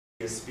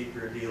a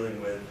speaker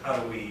dealing with how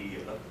do we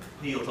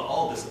appeal to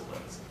all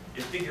disciplines.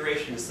 If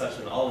figuration is such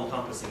an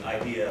all-encompassing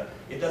idea,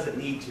 it doesn't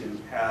need to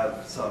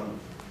have some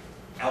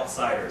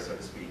outsider, so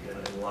to speak, in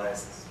an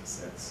Elias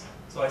sense.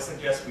 So I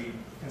suggest we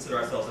consider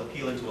ourselves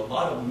appealing to a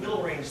lot of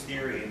middle-range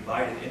theory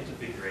invited into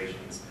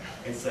figurations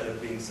instead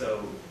of being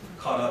so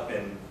caught up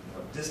in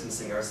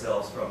distancing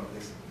ourselves from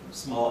these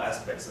small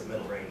aspects of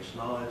middle-range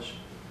knowledge.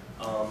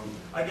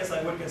 I guess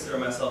I would consider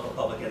myself a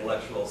public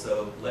intellectual,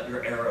 so let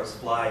your arrows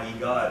fly, ye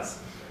gods.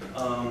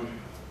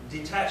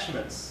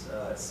 Detachments,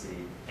 let's see.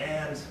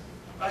 And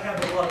I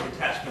have a lot of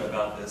detachment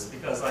about this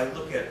because I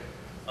look at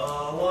a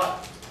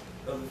lot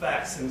of the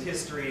facts in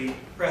history,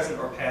 present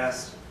or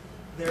past.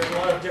 There's a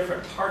lot of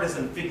different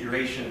partisan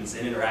figurations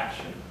in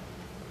interaction,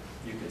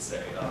 you could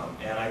say.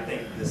 And I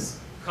think this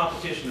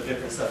competition of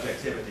different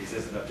subjectivities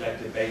is an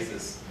objective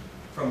basis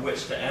from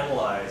which to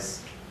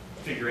analyze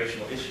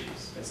figurational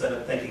issues. Instead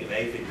of thinking of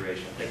a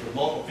figuration, think of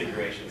multiple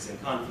figurations in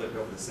conflict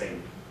over the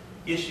same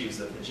issues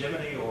of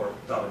hegemony or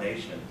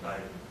domination. I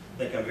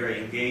think I'm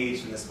very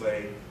engaged in this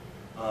way.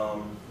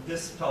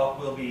 This talk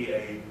will be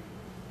a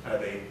kind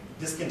of a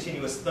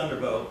discontinuous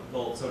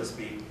thunderbolt, so to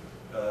speak,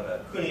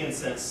 a Kuhnian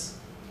sense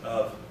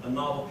of a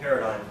novel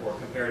paradigm for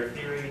comparative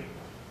theory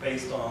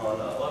based on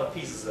a lot of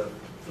pieces of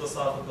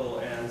philosophical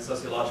and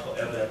sociological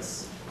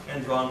evidence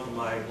and drawn from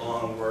my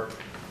long work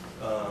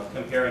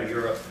comparing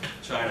Europe,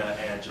 China,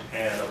 and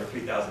Japan over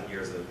 3,000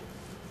 years of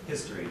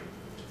history.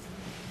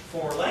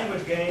 For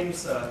language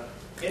games, our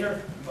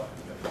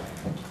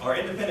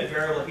independent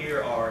variable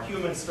here are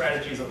human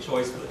strategies of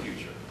choice for the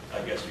future.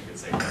 I guess you could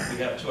say that. We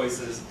have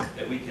choices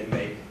that we can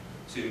make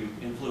to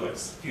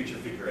influence future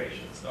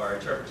figurations, our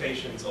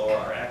interpretations or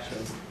our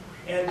actions.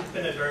 And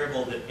independent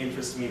variable that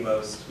interests me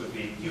most would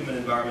be human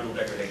environmental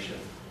degradation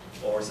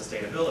or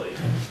sustainability,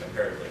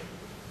 comparatively.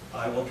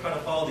 I will try to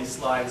follow these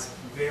slides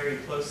very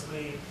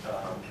closely.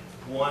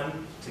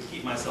 One, to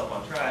keep myself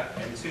on track,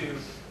 and two,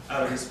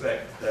 out of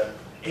respect that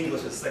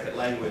English is second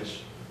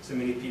language to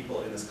many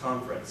people in this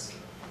conference.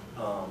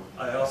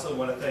 I also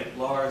want to thank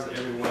Lars and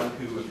everyone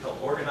who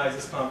helped organize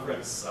this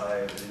conference.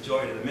 I've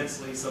enjoyed it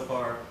immensely so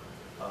far.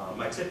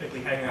 I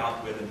typically hang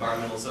out with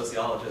environmental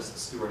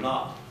sociologists who are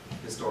not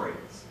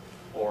historians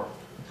or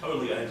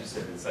totally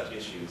uninterested in such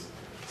issues.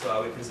 So I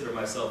would consider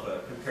myself a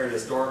comparative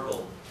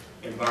historical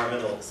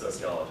environmental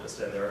sociologist,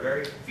 and there are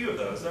very few of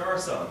those. There are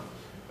some,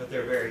 but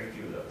there are very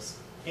few of those.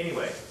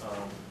 Anyway,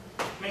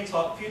 main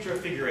talk, future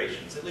of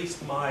figurations, at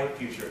least my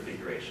future of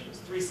figurations.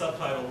 3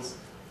 subtitles: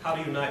 how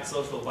to unite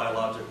social,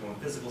 biological, and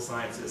physical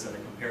sciences in the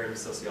comparative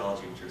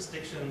sociology of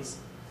jurisdictions,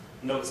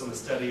 notes on the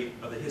study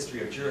of the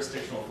history of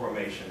jurisdictional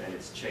formation and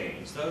its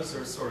change. Those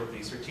are sort of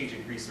the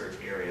strategic research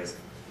areas,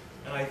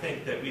 and I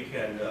think that we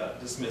can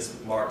dismiss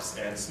with Marx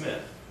and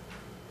Smith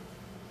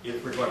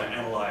if we're going to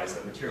analyze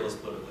a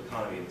materialist political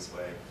economy in this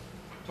way,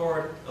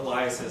 toward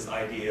Elias's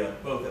idea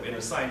both of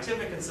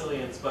interscientific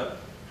consilience, but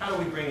how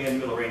do we bring in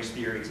middle-range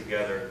theory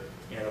together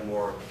in a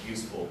more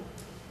useful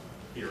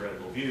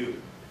theoretical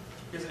view.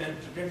 Here's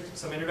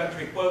some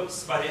introductory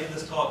quotes. By the end of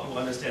this talk, you will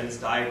understand this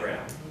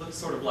diagram. It looks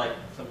sort of like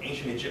some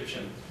ancient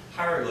Egyptian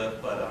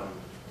hieroglyph, but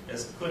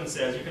as Kuhn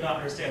says, you cannot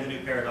understand the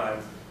new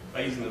paradigm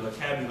by using the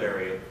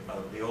vocabulary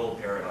of the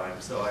old paradigm.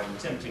 So I'm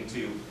attempting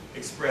to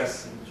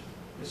express in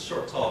this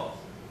short talk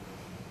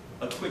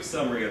a quick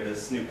summary of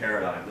this new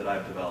paradigm that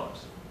I've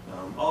developed.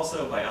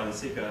 Also by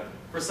Elias,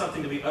 for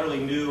something to be utterly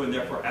new and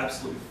therefore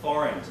absolutely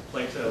foreign to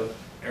Plato,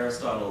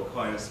 Aristotle,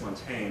 Aquinas,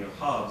 Montaigne, or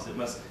Hobbes, it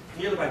must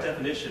nearly by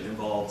definition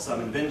involve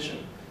some invention,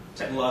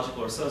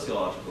 technological or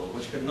sociological,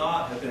 which could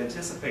not have been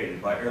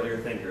anticipated by earlier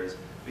thinkers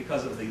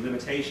because of the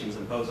limitations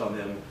imposed on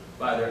them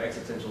by their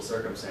existential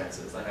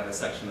circumstances. I have a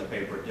section of the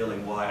paper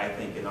dealing why I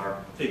think in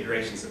our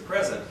figurations at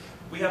present,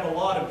 we have a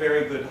lot of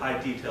very good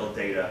high detailed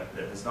data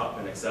that has not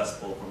been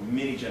accessible for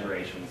many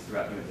generations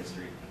throughout human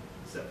history,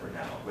 except for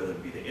now, whether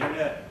it be the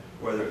internet,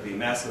 whether it be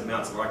massive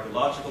amounts of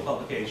archaeological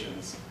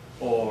publications,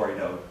 or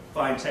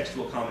fine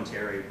textual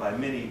commentary by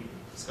many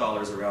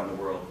scholars around the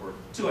world for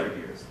 200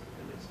 years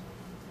at least.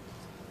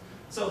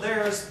 So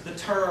there's the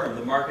term,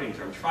 the marketing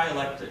term,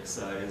 trialectics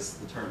is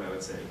the term I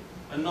would say.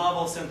 A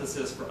novel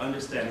synthesis for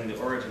understanding the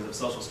origins of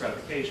social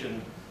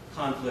stratification,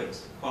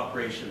 conflict,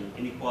 cooperation,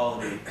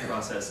 inequality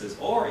processes,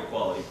 or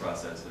equality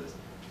processes,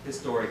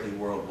 historically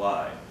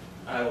worldwide.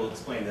 I will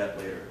explain that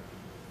later.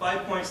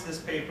 5 points to this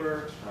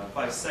paper,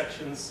 5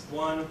 sections.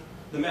 1,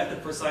 the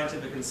method for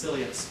scientific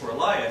consilience for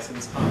Elias in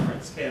this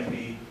conference can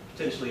be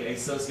potentially a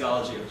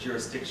sociology of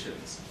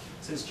jurisdictions,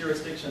 since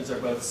jurisdictions are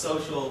both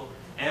social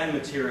and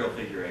material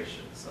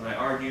figurations. And I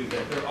argue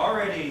that there are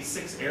already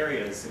 6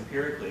 areas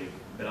empirically,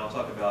 that I'll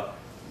talk about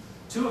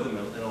 2 of them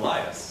in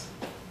Elias,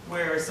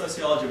 where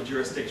sociology of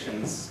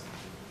jurisdictions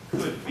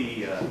could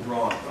be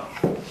drawn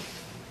from.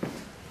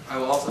 I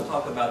will also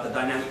talk about the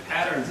dynamic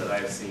patterns that I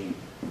have seen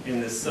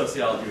in this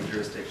sociology of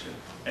jurisdiction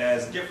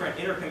as different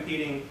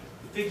intercompeting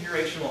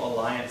figurational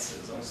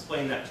alliances. I'll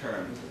explain that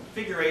term.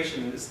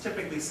 Figuration is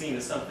typically seen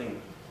as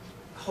something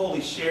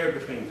wholly shared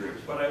between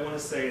groups, but I want to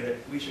say that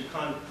we should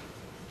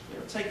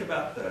take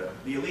about the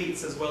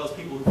elites as well as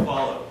people who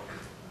follow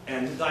and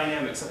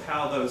dynamics of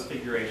how those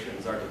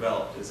figurations are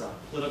developed is a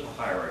political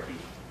hierarchy.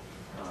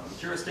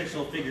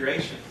 Jurisdictional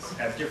figurations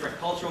have different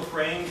cultural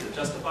frames that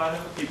justify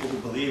them, people who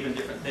believe in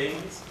different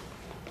things,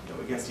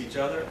 against each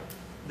other.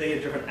 They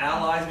have different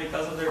allies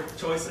because of their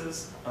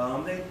choices.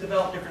 They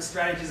develop different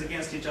strategies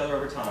against each other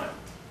over time.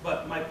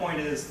 But my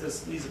point is,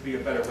 this needs to be a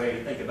better way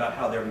to think about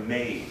how they're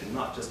made, and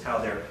not just how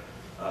they're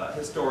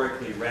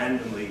historically,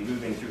 randomly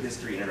moving through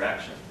history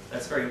interaction.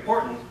 That's very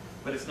important,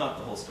 but it's not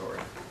the whole story.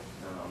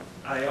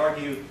 I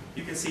argue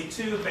you can see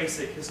two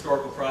basic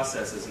historical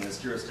processes in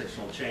this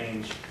jurisdictional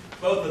change,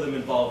 both of them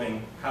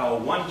involving how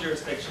one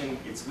jurisdiction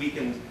gets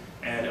weakened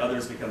and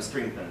others become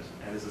strengthened.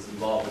 And this is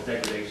involved with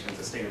degradation and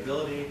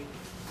sustainability.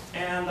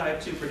 And I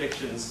have two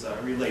predictions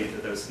related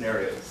to those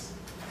scenarios.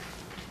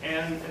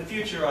 And in the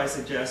future, I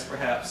suggest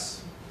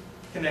perhaps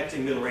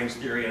connecting middle range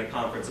theory in a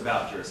conference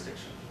about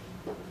jurisdiction.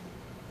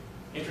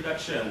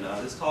 Introduction.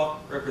 This talk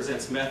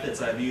represents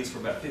methods I've used for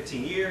about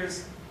 15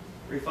 years,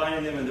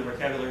 refining them in the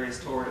vocabularies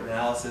toward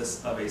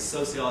analysis of a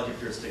sociology of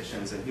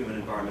jurisdictions and human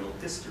environmental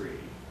history.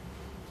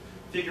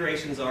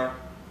 Figurations are,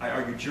 I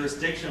argue,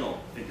 jurisdictional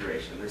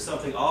figuration. There's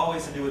something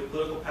always to do with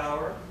political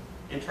power,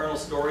 internal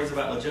stories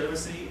about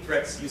legitimacy,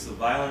 threats, use of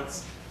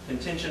violence,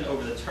 contention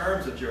over the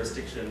terms of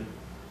jurisdiction,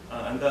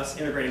 and thus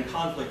integrating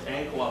conflict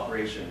and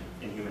cooperation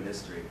in human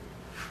history.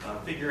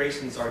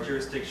 Figurations are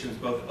jurisdictions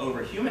both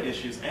over human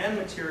issues and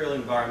material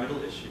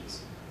environmental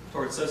issues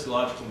towards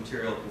sociological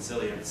material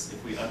consilience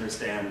if we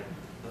understand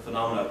the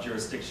phenomena of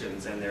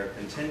jurisdictions and their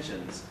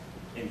contentions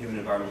in human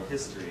environmental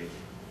history.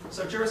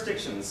 So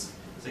jurisdictions,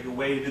 a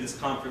way to do this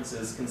conference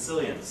is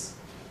consilience,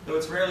 though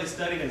it's rarely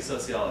studied in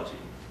sociology.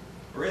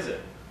 Or is it?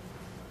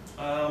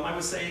 I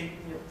would say,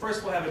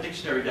 first we'll have a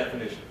dictionary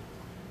definition.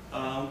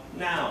 Noun,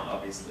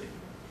 obviously.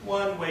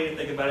 One way to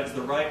think about it is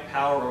the right,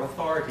 power, or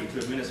authority to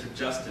administer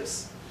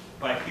justice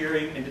by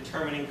hearing and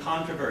determining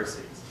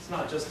controversies. It's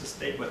not just a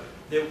state, but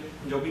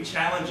there'll be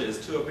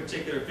challenges to a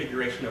particular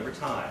figuration over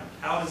time.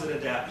 How does it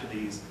adapt to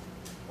these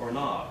or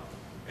not?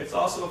 It's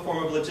also a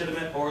form of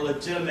legitimate or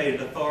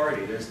legitimated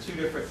authority. There's two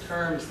different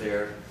terms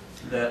there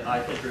that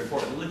I think are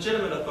important.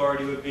 Legitimate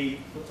authority would be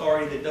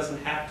authority that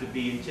doesn't have to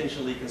be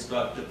intentionally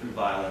constructed through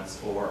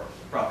violence or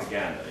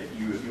propaganda.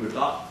 You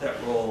adopt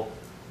that role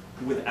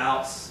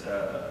without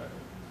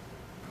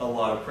a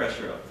lot of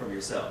pressure from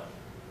yourself.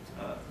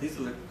 These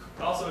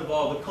also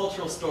involve the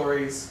cultural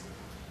stories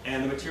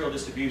and the material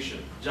distribution,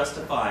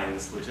 justifying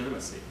this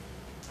legitimacy.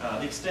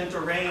 The extent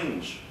or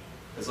range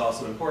is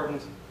also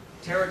important.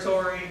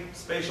 Territory,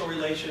 spatial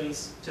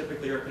relations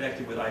typically are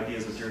connected with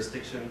ideas of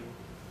jurisdiction.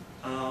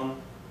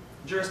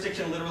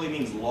 Jurisdiction literally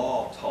means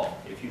law talk,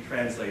 if you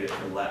translate it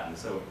from Latin.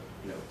 So,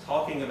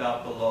 talking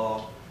about the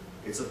law,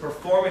 it's a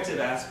performative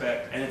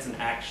aspect and it's an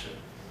action.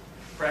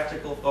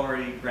 Practical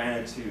authority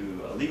granted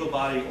to a legal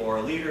body or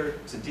a leader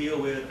to deal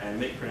with and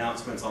make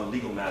pronouncements on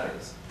legal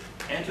matters,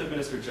 and to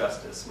administer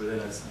justice within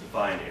a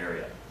defined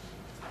area.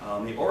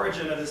 The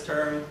origin of this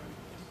term,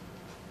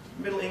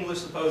 Middle English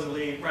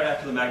supposedly, right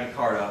after the Magna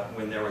Carta,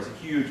 when there was a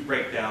huge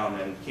breakdown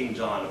and King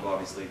John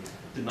obviously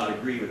did not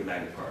agree with the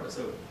Magna Carta.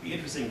 So it'd be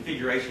interesting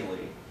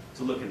figurationally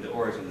to look at the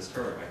origin of this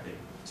term, I think,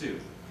 too.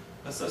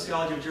 A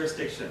sociology of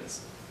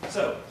jurisdictions.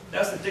 So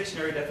that's the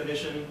dictionary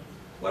definition.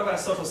 What about a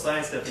social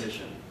science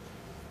definition?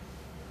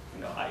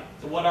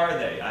 What are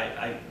they?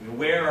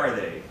 Where are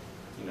they?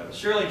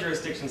 Surely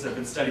jurisdictions have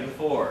been studied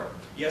before.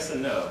 Yes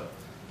and no.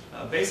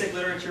 Basic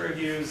literature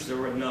reviews, there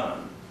were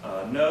none.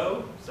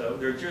 No, so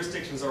their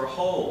jurisdictions are a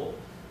whole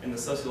in the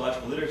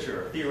sociological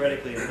literature,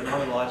 theoretically and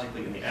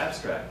phenomenologically in the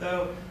abstract.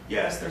 Though,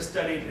 yes, they're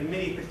studied in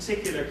many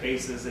particular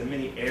cases in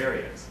many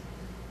areas.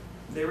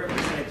 They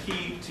represent a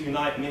key to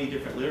unite many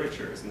different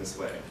literatures in this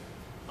way.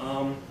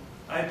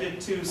 I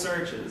did two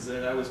searches,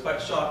 and I was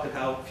quite shocked at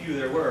how few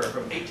there were.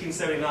 From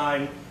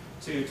 1879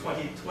 to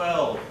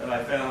 2012, and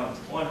I found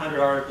 100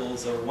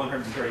 articles over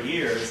 130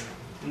 years.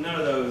 None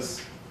of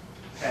those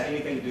had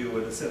anything to do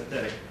with a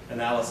synthetic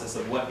analysis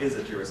of what is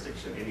a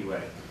jurisdiction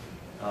anyway.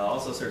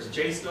 Also searched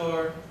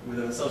JSTOR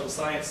within the social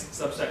science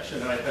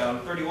subsection, and I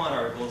found 31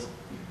 articles.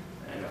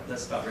 And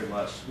that's not very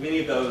much. Many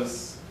of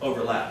those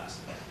overlapped.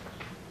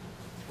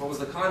 What was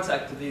the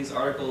context of these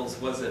articles?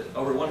 Was it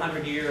over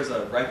 100 years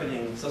of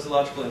ripening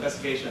sociological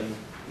investigation?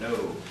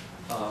 No.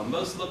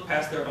 Most looked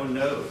past their own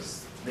nose.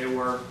 They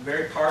were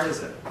very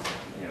partisan.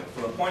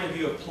 From a point of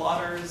view of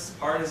plotters,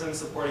 partisans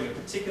supporting a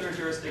particular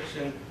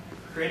jurisdiction,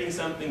 creating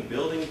something,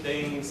 building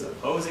things,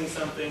 opposing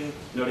something,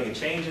 noting a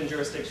change in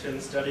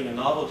jurisdiction, studying a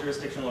novel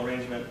jurisdictional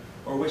arrangement,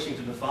 or wishing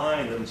to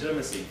define the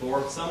legitimacy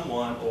for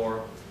someone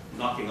or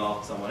knocking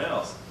off someone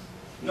else.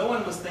 No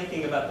one was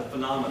thinking about the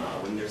phenomena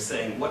when they're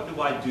saying, what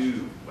do I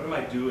do? What am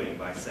I doing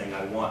by saying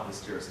I want this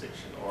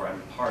jurisdiction or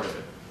I'm part of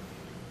it?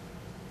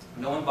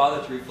 No one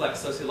bothered to reflect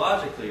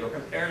sociologically or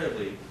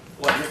comparatively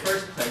what in the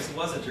first place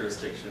was a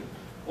jurisdiction,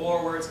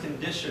 or were its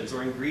conditions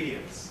or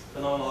ingredients.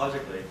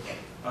 Phenomenologically,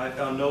 I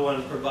found no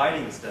one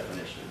providing this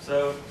definition,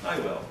 so I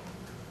will.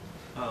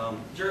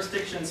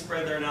 Jurisdictions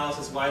spread their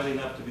analysis widely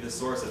enough to be the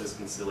source of this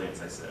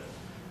consilience, I said.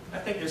 I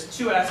think there's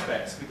two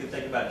aspects we can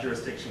think about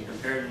jurisdiction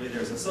comparatively.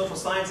 There's the social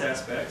science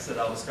aspects that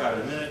I'll describe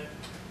in a minute,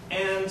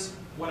 and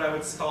what I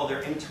would call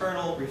their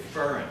internal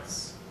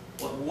reference.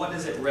 What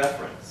does it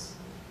reference?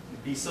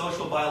 It be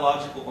social,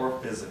 biological, or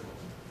physical.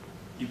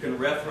 You can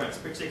reference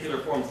particular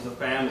forms of the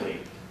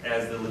family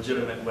as the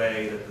legitimate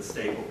way that the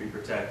state will be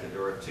protected,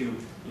 or if two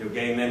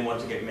gay men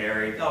want to get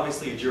married,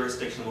 obviously a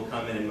jurisdiction will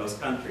come in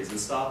most countries and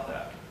stop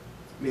that.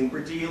 I mean,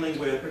 we're dealing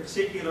with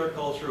particular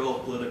cultural,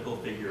 political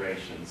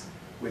figurations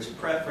which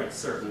preference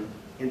certain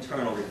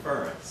internal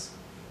reference.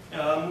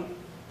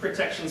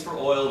 Protections for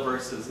oil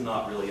versus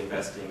not really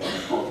investing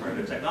in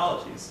alternative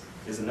technologies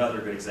is another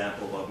good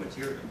example of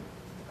material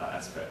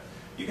aspect.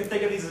 You can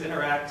think of these as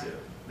interactive.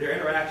 Their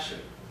interaction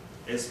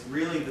is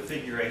really the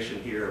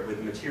figuration here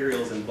with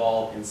materials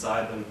involved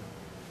inside them,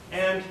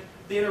 and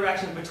the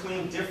interaction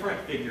between different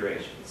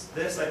figurations.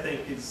 This, I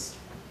think,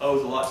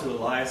 owes a lot to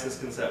Elias's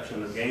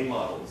conception of game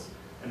models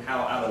and how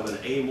out of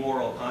an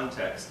amoral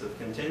context of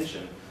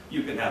contention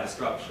you can have a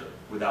structure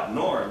without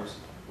norms,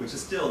 which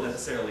is still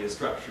necessarily a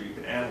structure you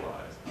can analyze.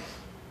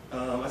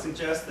 I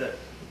suggest that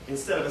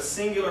instead of a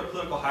singular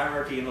political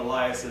hierarchy in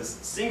Elias's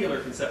singular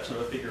conception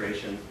of a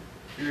figuration,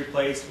 be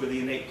replaced with the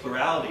innate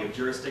plurality of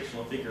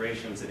jurisdictional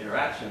figurations and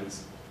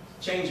interactions,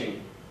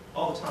 changing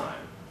all the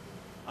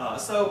time.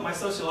 So my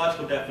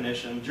sociological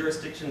definition,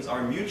 jurisdictions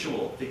are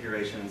mutual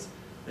figurations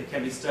that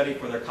can be studied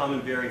for their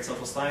common varied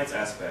social science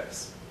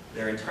aspects,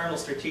 their internal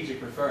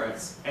strategic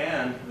reference,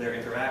 and their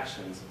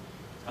interactions.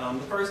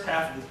 The first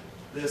half of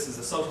this is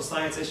the social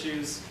science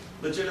issues,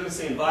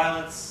 legitimacy and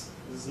violence.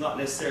 This is not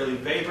necessarily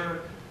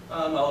Weber.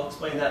 I'll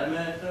explain that in a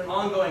minute. And an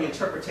ongoing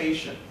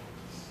interpretation.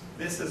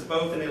 This is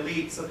both an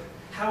elite. So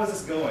how is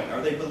this going?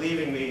 Are they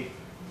believing me?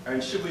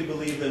 And should we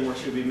believe them, or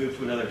should we move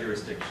to another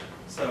jurisdiction?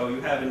 So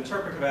you have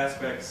interpretive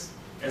aspects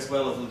as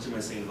well as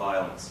legitimacy and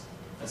violence.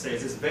 I say,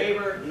 is this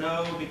Weber?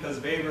 No,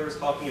 because Weber is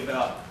talking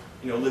about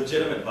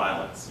legitimate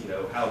violence,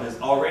 how it is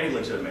already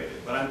legitimated.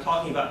 But I'm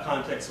talking about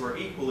contexts where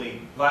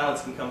equally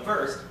violence can come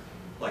first,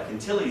 like in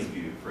Tilly's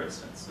view, for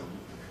instance. So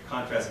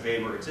contrast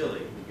Weber or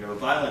Tilly.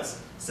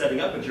 Violence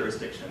setting up a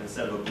jurisdiction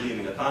instead of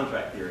believing a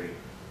contract theory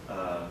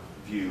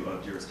view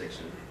of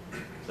jurisdiction.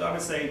 So I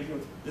would say,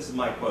 this is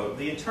my quote,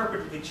 the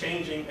interpretively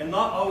changing and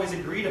not always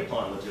agreed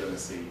upon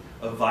legitimacy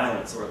of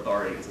violence or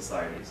authority in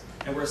societies,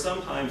 and where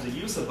sometimes the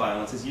use of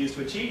violence is used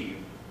to achieve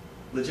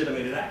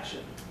legitimated action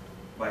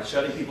by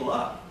shutting people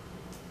up.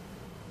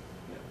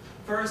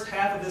 First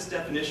half of this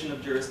definition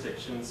of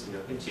jurisdictions,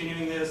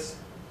 continuing this,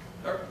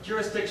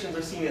 jurisdictions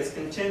are seen as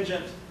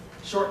contingent,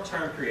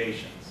 short-term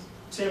creations,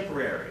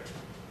 temporary.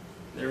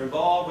 They're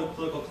involved with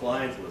political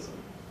clientelism.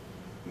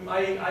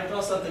 I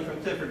draw something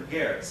from Clifford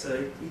Geertz.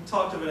 He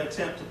talked of an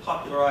attempt to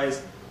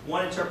popularize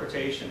one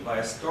interpretation by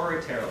a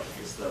storyteller,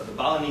 the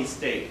Balinese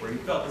state, where he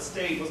felt the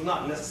state was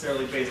not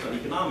necessarily based on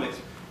economics,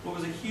 but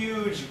was a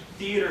huge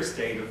theater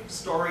state of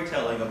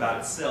storytelling about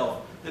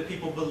itself that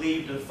people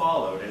believed and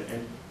followed,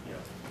 and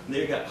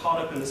they got caught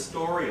up in the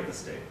story of the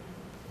state.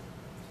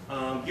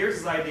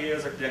 Geertz's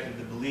ideas are connected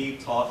to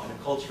believed, taught, and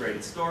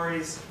acculturated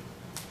stories,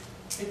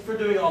 and for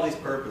doing all these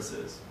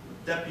purposes.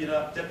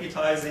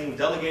 Deputizing,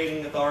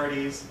 delegating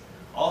authorities.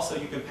 Also,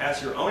 you can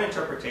pass your own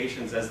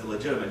interpretations as the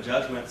legitimate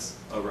judgments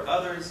over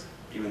others,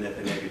 even if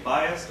they may be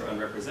biased or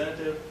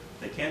unrepresentative.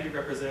 They can be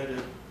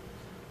representative.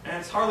 And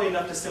it's hardly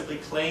enough to simply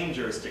claim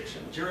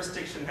jurisdiction.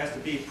 Jurisdiction has to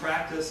be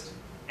practiced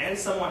and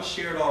somewhat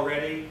shared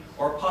already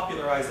or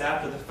popularized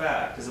after the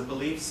fact as a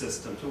belief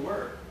system to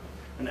work.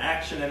 An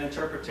action and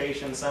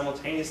interpretation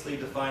simultaneously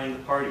defining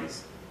the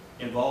parties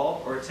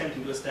involved or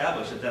attempting to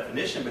establish a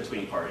definition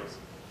between parties.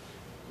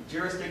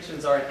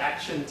 Jurisdictions are an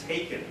action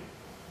taken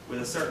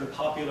with a certain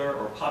popular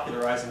or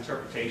popularized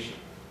interpretation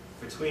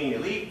between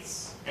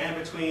elites and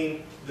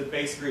between the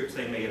base groups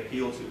they may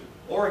appeal to,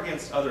 or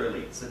against other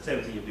elites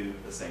attempting to do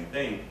the same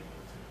thing.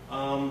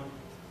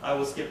 I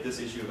will skip this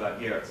issue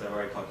about Geertz. I've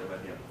already talked about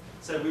him.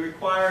 So we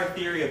require a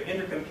theory of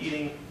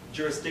intercompeting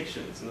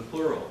jurisdictions in the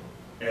plural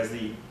as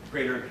the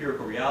greater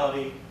empirical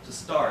reality to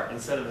start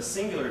instead of a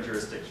singular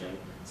jurisdiction,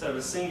 instead of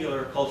a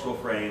singular cultural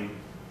frame,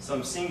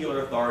 some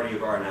singular authority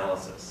of our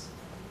analysis.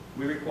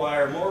 We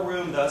require more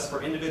room, thus,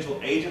 for individual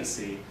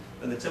agency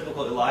than the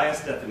typical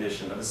Elias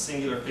definition of a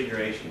singular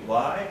figuration.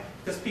 Why?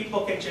 Because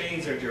people can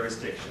change their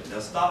jurisdiction.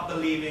 They'll stop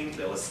believing,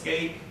 they'll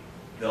escape,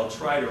 they'll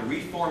try to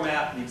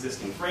reformat the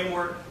existing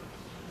framework.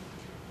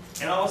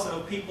 And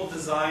also, people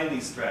design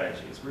these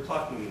strategies. We're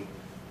talking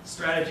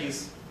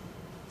strategies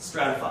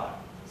stratify.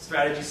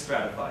 Strategies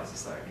stratify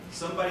society.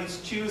 Somebody's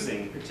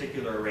choosing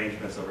particular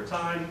arrangements over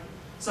time.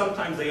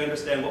 Sometimes they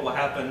understand what will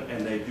happen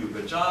and they do a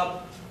good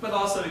job, but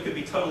also it could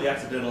be totally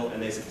accidental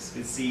and they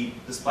succeed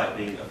despite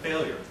being a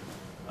failure.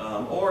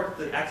 Or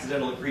the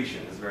accidental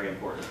accretion is very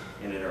important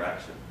in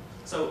interaction.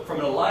 So from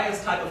an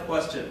Elias type of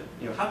question,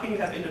 how can you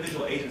have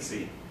individual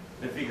agency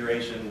in a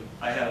figuration?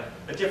 I have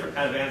a different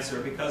kind of answer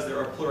because there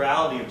are a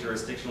plurality of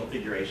jurisdictional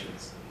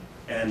figurations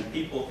and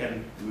people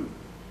can move.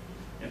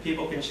 And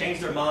people can change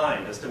their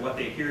mind as to what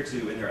they adhere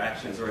to in their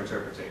actions or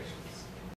interpretations.